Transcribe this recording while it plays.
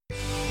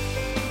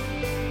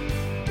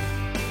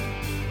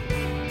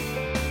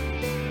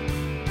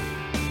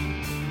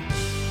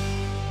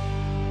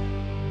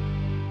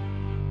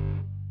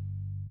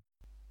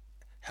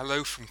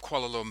Hello from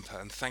Kuala Lumpur,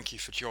 and thank you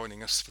for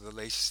joining us for the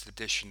latest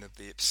edition of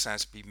the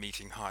IPSASB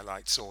Meeting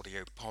Highlights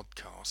audio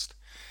podcast.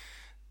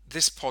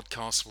 This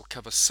podcast will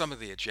cover some of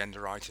the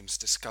agenda items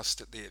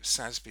discussed at the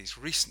IPSASB's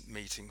recent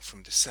meeting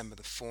from December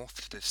the 4th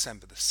to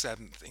December the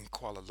 7th in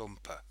Kuala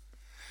Lumpur.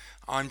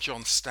 I'm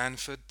John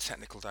Stanford,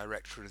 Technical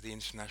Director of the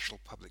International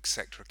Public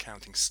Sector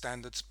Accounting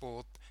Standards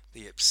Board,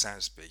 the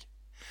IPSASB.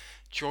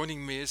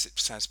 Joining me is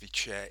IPSASB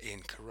Chair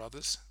Ian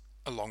Carruthers,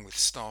 along with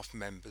staff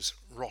members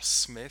Ross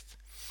Smith,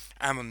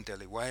 Amon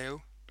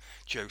Deliweo,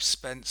 Joe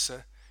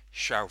Spencer,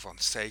 Shao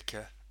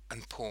Fonseca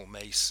and Paul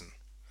Mason.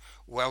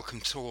 Welcome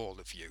to all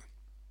of you.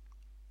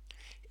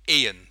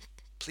 Ian,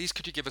 please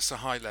could you give us a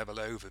high-level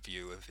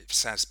overview of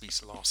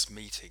IPSASB's last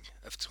meeting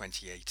of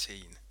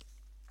 2018?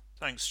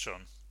 Thanks,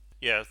 John.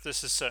 Yeah,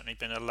 this has certainly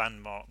been a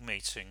landmark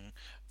meeting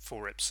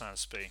for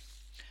IPSASB.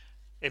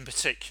 In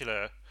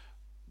particular,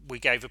 we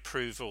gave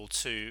approval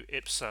to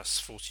IPSAS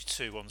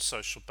 42 on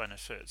social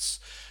benefits.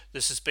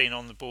 This has been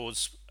on the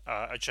board's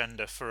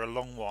agenda for a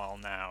long while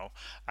now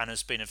and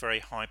has been a very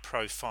high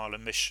profile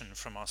omission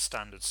from our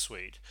standard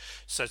suite.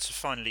 So to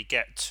finally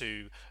get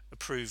to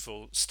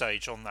approval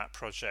stage on that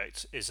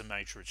project is a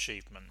major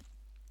achievement.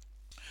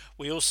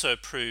 We also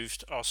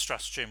approved our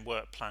strategy and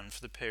work plan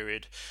for the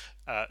period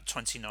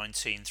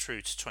 2019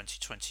 through to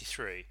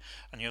 2023,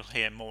 and you'll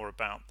hear more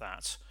about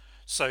that.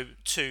 So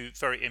two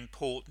very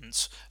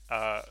important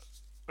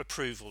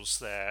approvals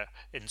there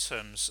in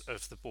terms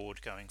of the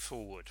board going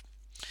forward.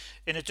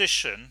 In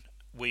addition,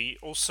 we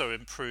also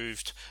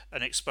improved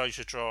an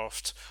exposure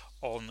draft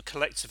on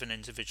collective and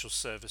individual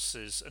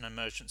services and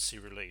emergency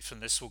relief,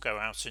 and this will go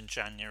out in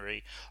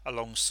January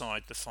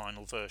alongside the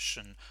final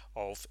version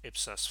of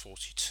IPSAS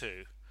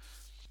 42.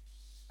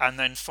 And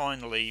then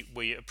finally,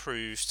 we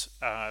approved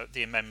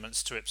the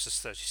amendments to IPSAS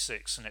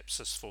 36 and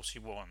IPSAS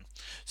 41.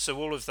 So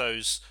all of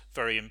those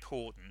very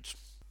important.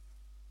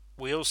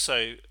 We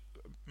also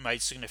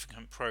made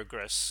significant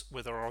progress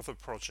with our other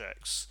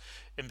projects,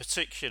 in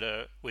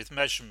particular with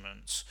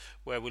measurement,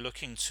 where we're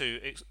looking to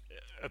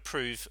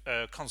approve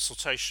a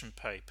consultation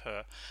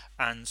paper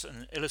and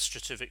an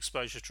illustrative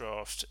exposure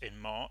draft in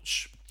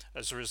March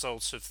as a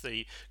result of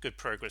the good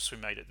progress we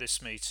made at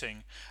this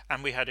meeting,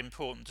 and we had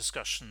important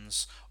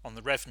discussions on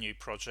the revenue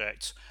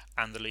project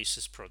and the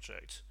leases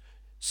project.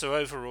 So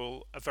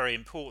overall, a very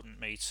important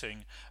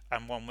meeting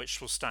and one which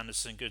will stand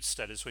us in good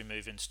stead as we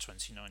move into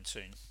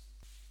 2019.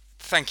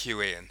 Thank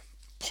you, Ian.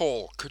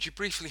 Paul, could you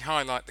briefly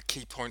highlight the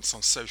key points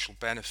on social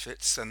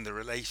benefits and the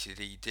related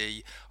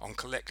ED on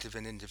collective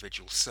and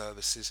individual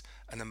services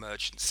and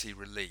emergency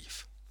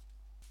relief?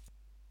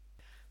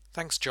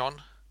 Thanks, John.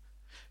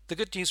 The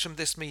good news from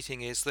this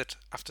meeting is that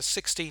after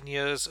 16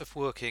 years of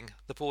working,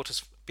 the board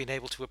has been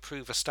able to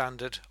approve a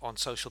standard on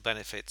social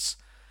benefits.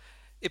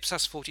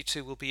 IPSAS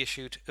 42 will be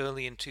issued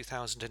early in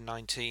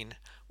 2019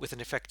 with an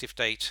effective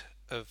date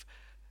of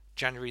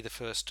January the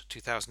 1st,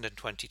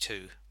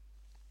 2022.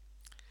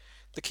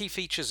 The key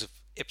features of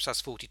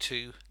IPSAS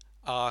 42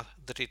 are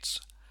that it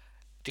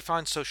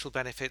defines social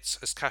benefits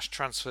as cash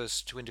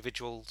transfers to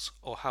individuals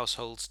or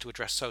households to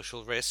address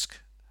social risk.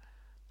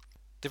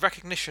 The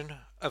recognition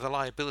of a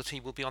liability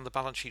will be on the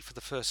balance sheet for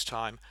the first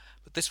time,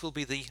 but this will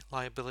be the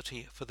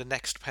liability for the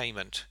next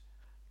payment.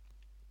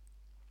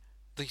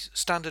 The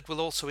standard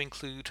will also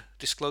include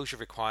disclosure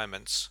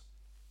requirements.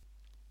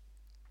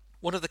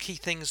 One of the key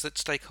things that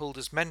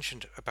stakeholders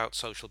mentioned about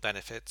social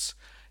benefits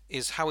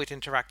is how it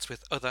interacts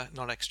with other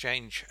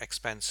non-exchange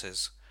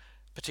expenses,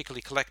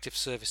 particularly collective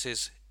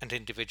services and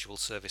individual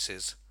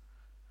services.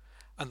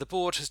 And the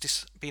board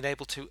has been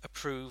able to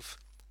approve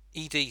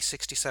ED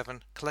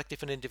 67,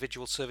 Collective and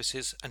Individual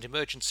Services and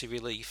Emergency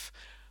Relief,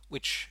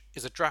 which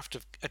is a draft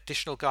of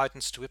additional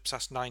guidance to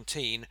IPSAS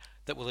 19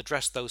 that will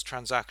address those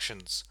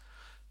transactions.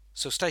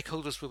 So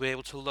stakeholders will be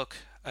able to look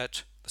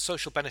at the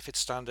Social Benefits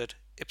Standard,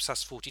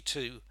 IPSAS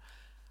 42,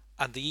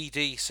 and the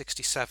ED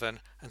 67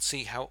 and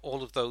see how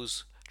all of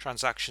those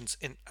transactions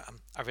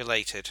are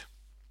related.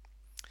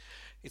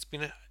 It's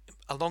been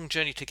a long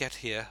journey to get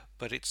here,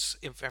 but it's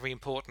very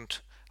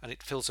important and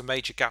it fills a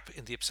major gap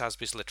in the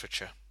IPSASB's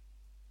literature.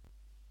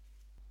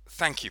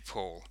 Thank you,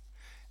 Paul.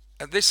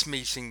 At this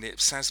meeting, the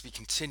IPSASB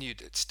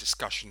continued its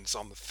discussions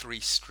on the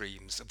three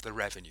streams of the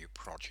revenue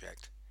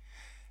project.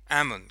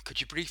 Amon, could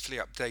you briefly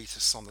update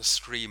us on the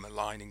stream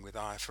aligning with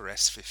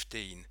IFRS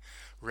 15,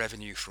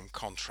 revenue from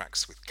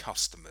contracts with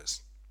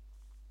customers?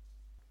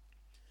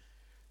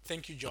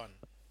 Thank you, John.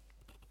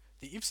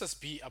 The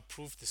IPSASB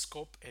approved the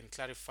scope and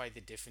clarified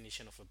the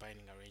definition of a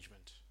binding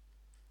arrangement.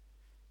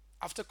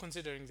 After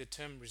considering the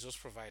term resource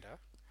provider,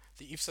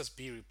 the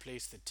IPSASB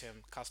replaced the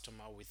term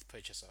customer with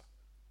purchaser.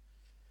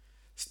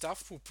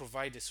 Staff will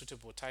provide a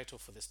suitable title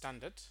for the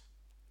standard.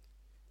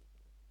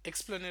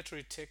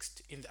 Explanatory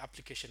text in the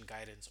application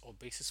guidance or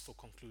basis for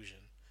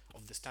conclusion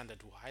of the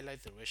standard will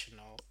highlight the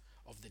rationale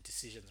of the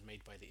decisions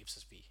made by the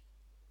IPSASB.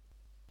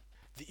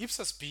 The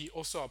IPSASB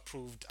also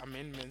approved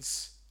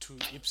amendments to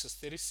IPSAS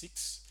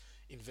 36,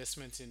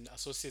 investments in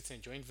associates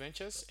and joint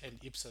ventures, and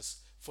IPSAS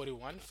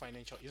 41,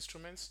 financial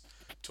instruments,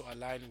 to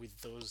align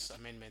with those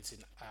amendments in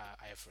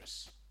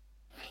IFRS.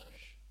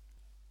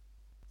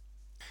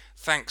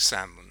 Thanks,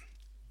 Anlin.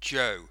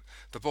 Joe,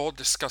 the board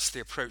discussed the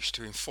approach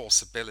to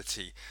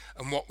enforceability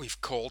and what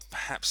we've called,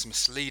 perhaps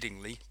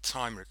misleadingly,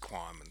 time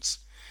requirements.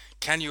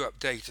 Can you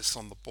update us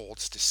on the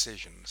board's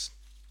decisions?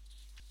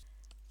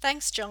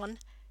 Thanks, John.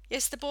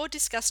 Yes, the board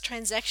discussed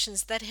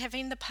transactions that have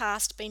in the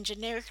past been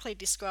generically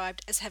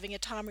described as having a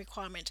time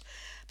requirement,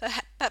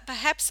 but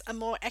perhaps a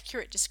more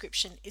accurate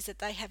description is that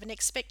they have an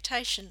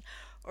expectation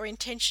or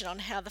intention on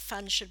how the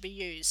funds should be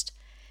used.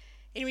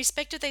 In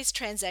respect of these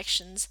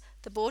transactions,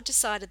 the board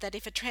decided that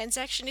if a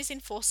transaction is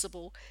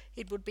enforceable,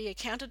 it would be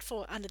accounted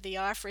for under the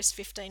IFRS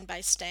 15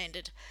 base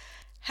standard.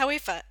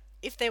 However,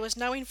 if there was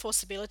no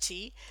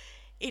enforceability,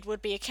 it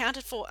would be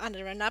accounted for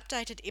under an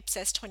updated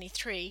IPSAS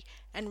 23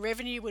 and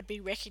revenue would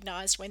be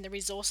recognised when the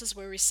resources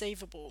were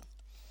receivable.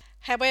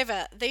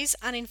 However, these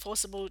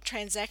unenforceable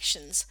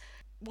transactions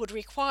would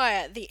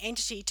require the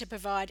entity to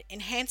provide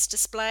enhanced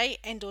display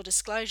and/or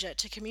disclosure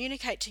to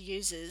communicate to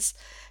users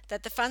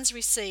that the funds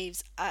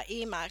received are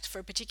earmarked for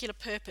a particular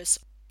purpose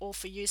or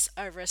for use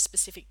over a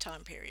specific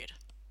time period.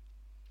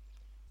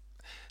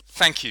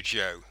 Thank you,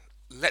 Joe.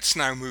 Let's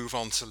now move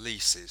on to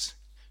leases.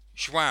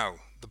 João,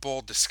 the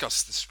board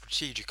discussed the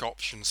strategic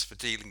options for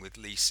dealing with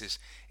leases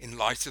in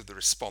light of the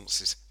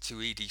responses to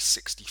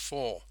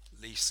ED64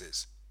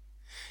 leases.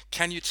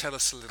 Can you tell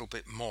us a little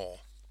bit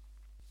more?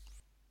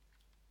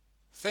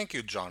 Thank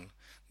you, John.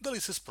 The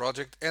leases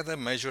project had a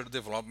major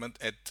development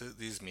at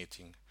this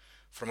meeting.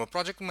 From a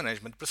project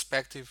management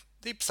perspective,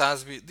 the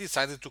IPSASB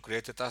decided to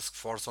create a task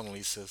force on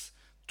leases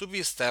to be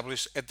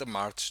established at the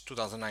March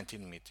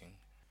 2019 meeting.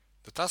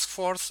 The task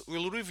force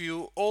will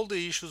review all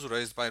the issues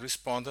raised by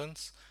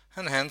respondents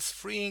and hence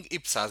freeing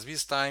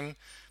IPSASB's time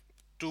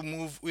to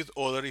move with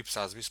other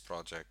IPSASB's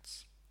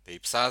projects. The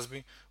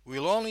IPSASB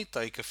will only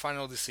take a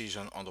final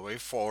decision on the way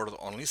forward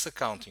on lease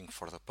accounting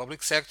for the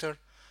public sector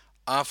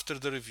after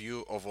the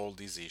review of all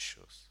these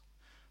issues.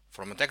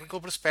 From a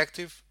technical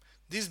perspective,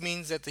 this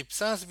means that the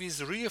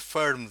IPSASB's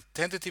reaffirmed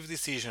tentative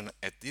decision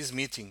at this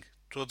meeting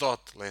to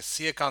adopt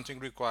lessee accounting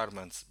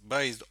requirements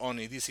based on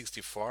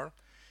ED64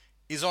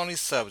 is only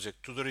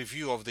subject to the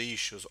review of the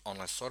issues on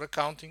lessor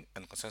accounting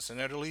and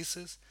concessionary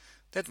leases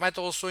that might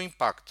also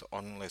impact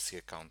on lessee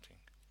accounting.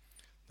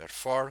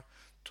 Therefore,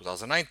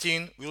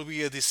 2019 will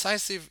be a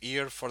decisive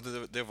year for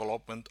the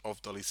development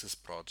of the leases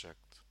project.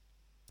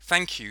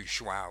 Thank you,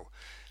 João.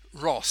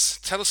 Ross,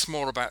 tell us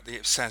more about the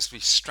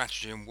IPSASB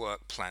Strategy and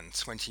Work Plan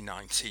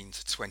 2019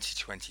 to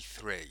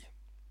 2023.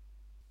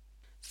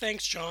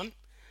 Thanks, John.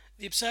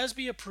 The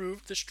IPSASB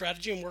approved the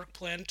Strategy and Work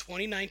Plan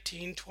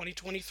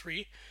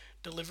 2019-2023,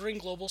 Delivering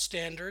Global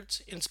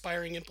Standards,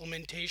 Inspiring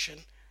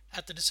Implementation,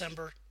 at the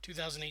December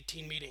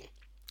 2018 meeting.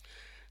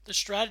 The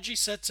strategy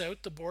sets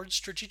out the board's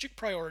strategic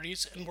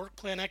priorities and work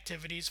plan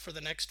activities for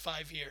the next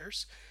 5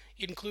 years,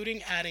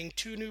 including adding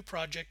 2 new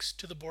projects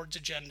to the board's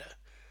agenda,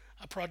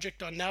 a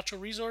project on natural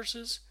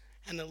resources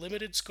and a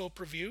limited scope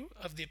review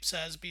of the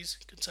IPSASB's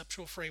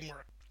conceptual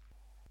framework.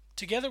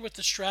 Together with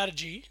the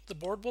strategy, the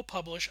board will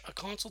publish a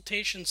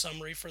consultation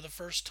summary for the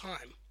first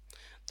time.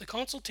 The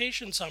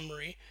consultation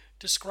summary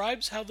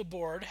describes how the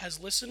board has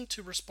listened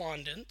to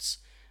respondents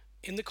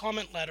in the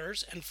comment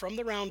letters and from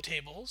the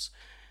roundtables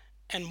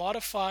and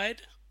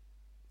modified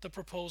the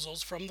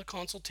proposals from the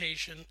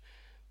consultation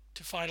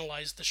to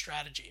finalize the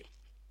strategy.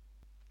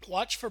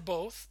 Watch for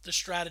both the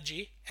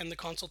strategy and the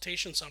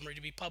consultation summary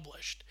to be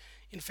published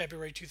in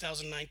February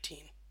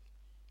 2019.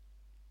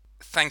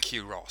 Thank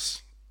you,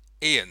 Ross.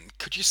 Ian,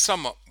 could you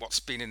sum up what's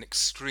been an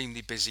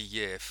extremely busy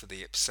year for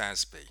the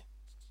IPSASB?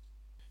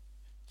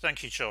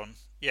 Thank you, John.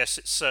 Yes,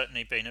 it's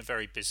certainly been a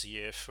very busy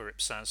year for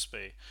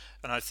IPSASB,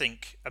 and I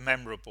think a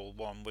memorable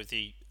one with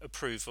the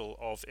approval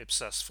of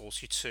IPSAS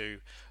 42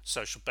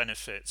 social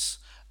benefits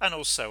and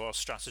also our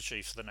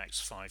strategy for the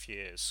next 5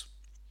 years.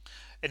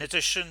 In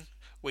addition,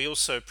 we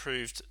also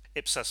approved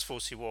IPSAS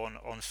 41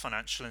 on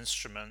financial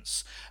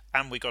instruments,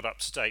 and we got up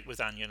to date with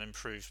annual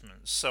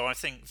improvements. So I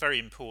think very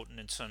important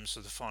in terms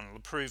of the final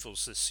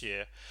approvals this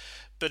year.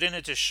 But in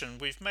addition,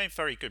 we've made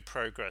very good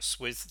progress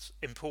with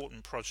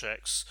important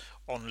projects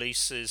on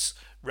leases,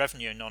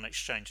 revenue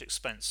non-exchange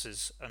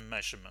expenses and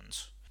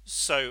measurement.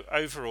 So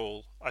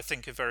overall, I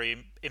think a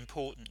very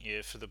important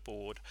year for the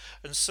board,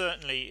 and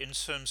certainly in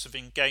terms of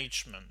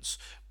engagement,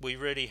 we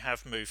really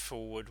have moved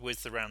forward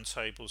with the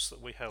roundtables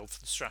that we held for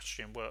the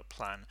strategy and work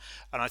plan,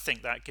 and I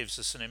think that gives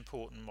us an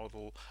important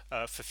model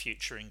for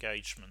future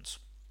engagement.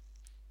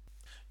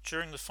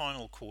 During the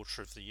final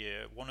quarter of the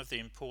year, one of the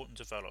important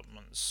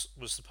developments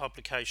was the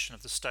publication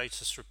of the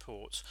status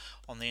report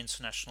on the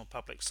International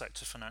Public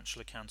Sector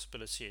Financial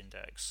Accountability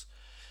Index.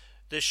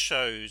 This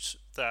shows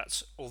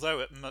that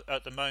although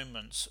at the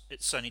moment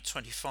it's only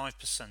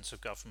 25% of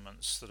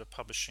governments that are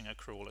publishing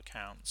accrual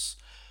accounts,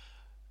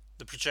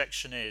 the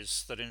projection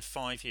is that in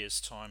 5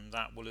 years' time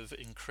that will have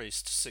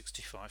increased to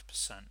 65%.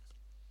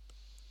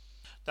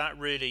 That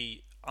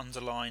really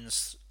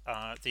underlines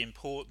the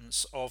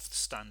importance of the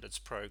standards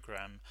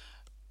programme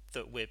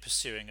that we're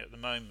pursuing at the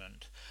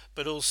moment,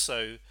 but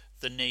also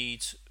the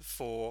need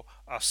for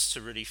us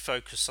to really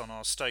focus on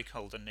our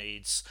stakeholder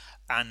needs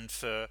and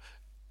for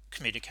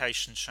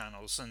communication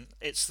channels, and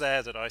it's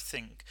there that I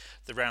think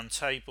the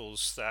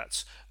roundtables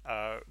that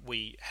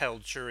we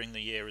held during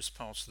the year as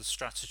part of the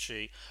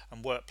strategy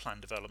and work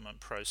plan development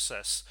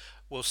process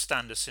will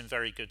stand us in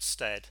very good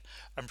stead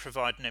and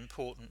provide an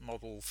important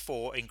model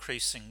for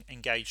increasing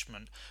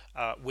engagement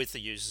with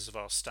the users of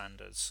our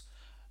standards.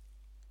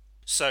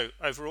 So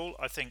overall,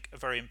 I think a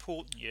very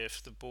important year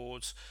for the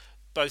board,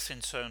 both in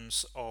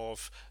terms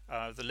of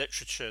the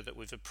literature that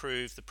we've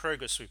approved, the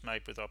progress we've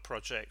made with our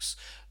projects,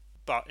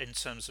 but in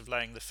terms of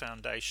laying the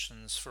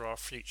foundations for our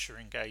future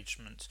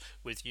engagement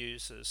with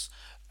users.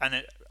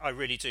 And I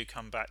really do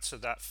come back to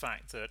that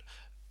fact that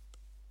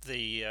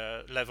the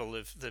level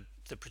of the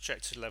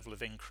projected level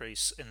of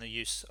increase in the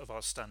use of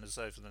our standards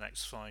over the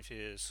next 5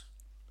 years.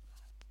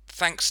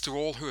 Thanks to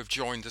all who have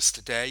joined us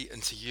today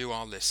and to you,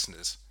 our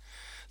listeners.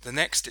 The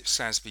next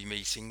IPSASB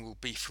meeting will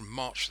be from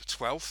March the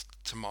 12th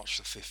to March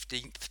the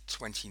 15th,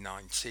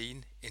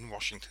 2019 in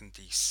Washington,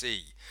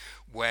 D.C.,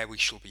 where we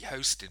shall be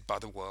hosted by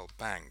the World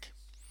Bank.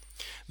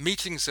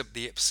 Meetings of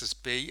the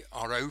IPSASB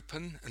are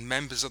open and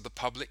members of the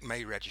public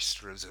may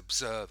register as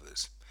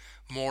observers.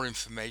 More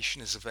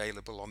information is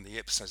available on the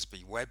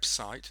IPSASB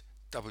website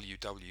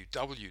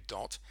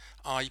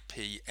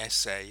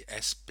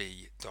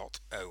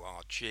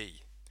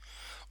www.ipsasb.org.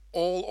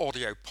 All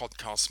audio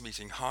podcast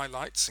meeting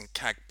highlights and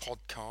CAG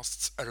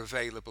podcasts are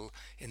available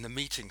in the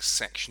meetings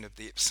section of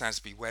the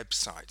IPSASB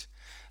website,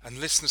 and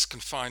listeners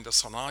can find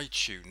us on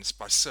iTunes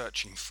by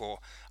searching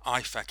for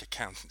IFAC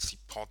Accountancy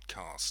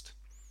Podcast.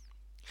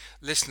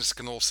 Listeners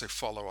can also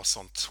follow us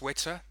on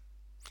Twitter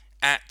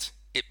at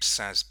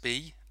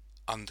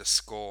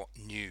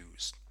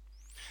 @IPSASB_news.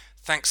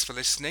 Thanks for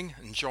listening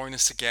and join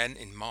us again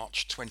in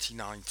March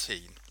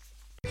 2019.